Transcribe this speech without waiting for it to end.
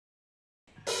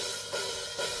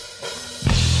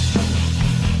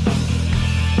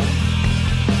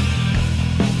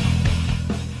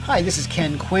Hi, this is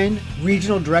Ken Quinn,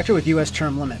 Regional Director with U.S.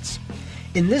 Term Limits.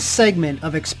 In this segment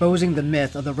of exposing the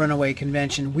myth of the Runaway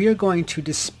Convention, we are going to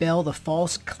dispel the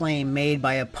false claim made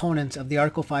by opponents of the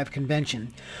Article 5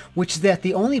 Convention, which is that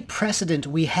the only precedent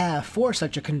we have for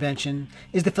such a convention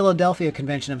is the Philadelphia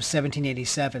Convention of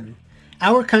 1787.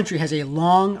 Our country has a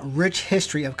long, rich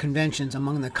history of conventions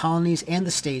among the colonies and the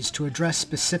states to address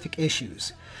specific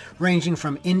issues, ranging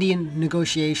from Indian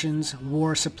negotiations,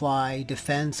 war supply,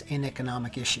 defense, and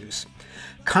economic issues.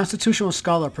 Constitutional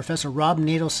scholar Professor Rob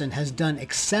Natelson has done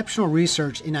exceptional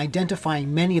research in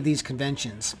identifying many of these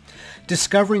conventions,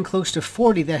 discovering close to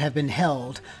 40 that have been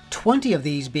held, 20 of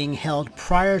these being held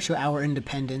prior to our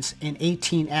independence and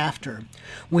 18 after,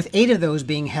 with 8 of those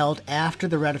being held after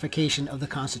the ratification of the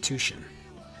Constitution.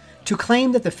 To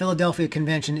claim that the Philadelphia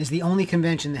Convention is the only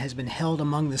convention that has been held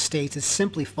among the states is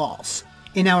simply false.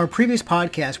 In our previous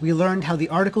podcast, we learned how the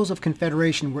Articles of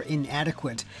Confederation were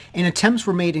inadequate, and attempts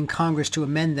were made in Congress to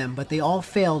amend them, but they all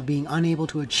failed, being unable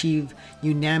to achieve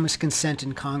unanimous consent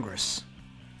in Congress.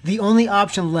 The only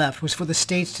option left was for the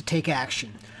states to take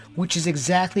action, which is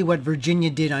exactly what Virginia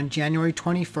did on January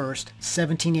 21st,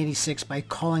 1786 by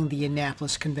calling the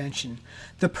Annapolis Convention.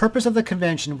 The purpose of the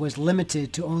convention was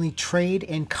limited to only trade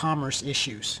and commerce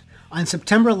issues. On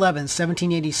September 11,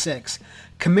 1786,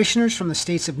 commissioners from the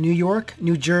states of New York,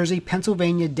 New Jersey,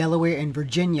 Pennsylvania, Delaware, and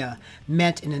Virginia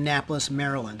met in Annapolis,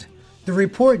 Maryland. The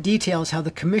report details how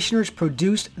the commissioners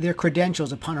produced their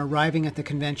credentials upon arriving at the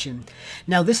convention.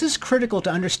 Now, this is critical to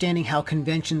understanding how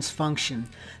conventions function.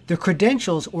 The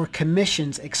credentials or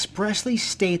commissions expressly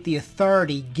state the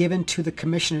authority given to the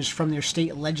commissioners from their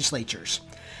state legislatures.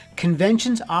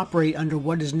 Conventions operate under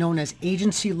what is known as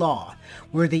agency law,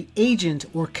 where the agent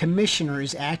or commissioner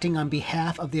is acting on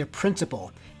behalf of their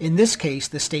principal, in this case,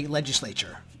 the state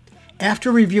legislature.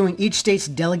 After reviewing each state's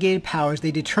delegated powers,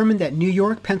 they determined that New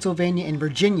York, Pennsylvania, and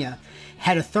Virginia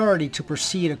had authority to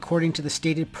proceed according to the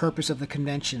stated purpose of the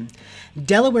convention.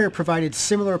 Delaware provided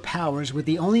similar powers, with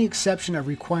the only exception of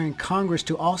requiring Congress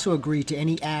to also agree to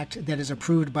any act that is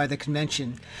approved by the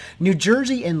convention. New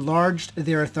Jersey enlarged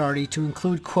their authority to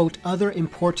include, quote, other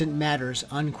important matters,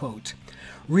 unquote.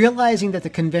 Realizing that the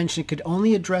convention could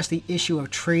only address the issue of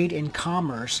trade and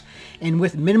commerce, and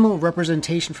with minimal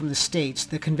representation from the states,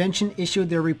 the convention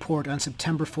issued their report on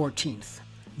September 14th.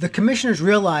 The commissioners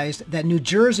realized that New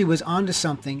Jersey was onto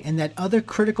something and that other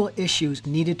critical issues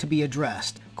needed to be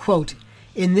addressed. Quote,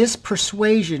 in this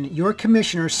persuasion, your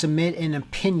commissioners submit an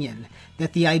opinion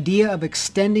that the idea of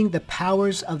extending the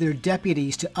powers of their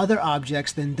deputies to other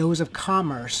objects than those of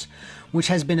commerce, which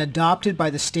has been adopted by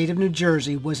the state of New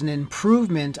Jersey, was an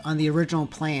improvement on the original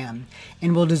plan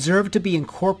and will deserve to be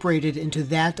incorporated into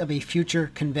that of a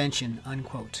future convention,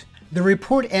 unquote. The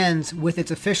report ends with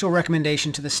its official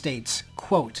recommendation to the states,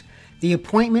 quote, the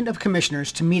appointment of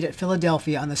commissioners to meet at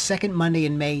Philadelphia on the second Monday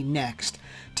in May next,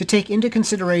 to take into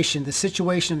consideration the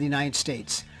situation of the United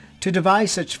States, to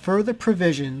devise such further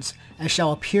provisions as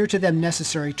shall appear to them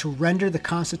necessary to render the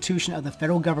Constitution of the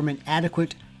federal government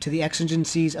adequate to the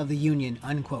exigencies of the Union,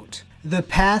 unquote. The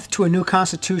path to a new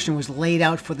Constitution was laid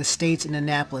out for the states in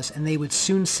Annapolis, and they would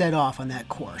soon set off on that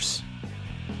course.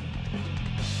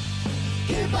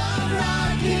 Keep on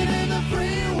rocking in the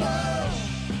freeway.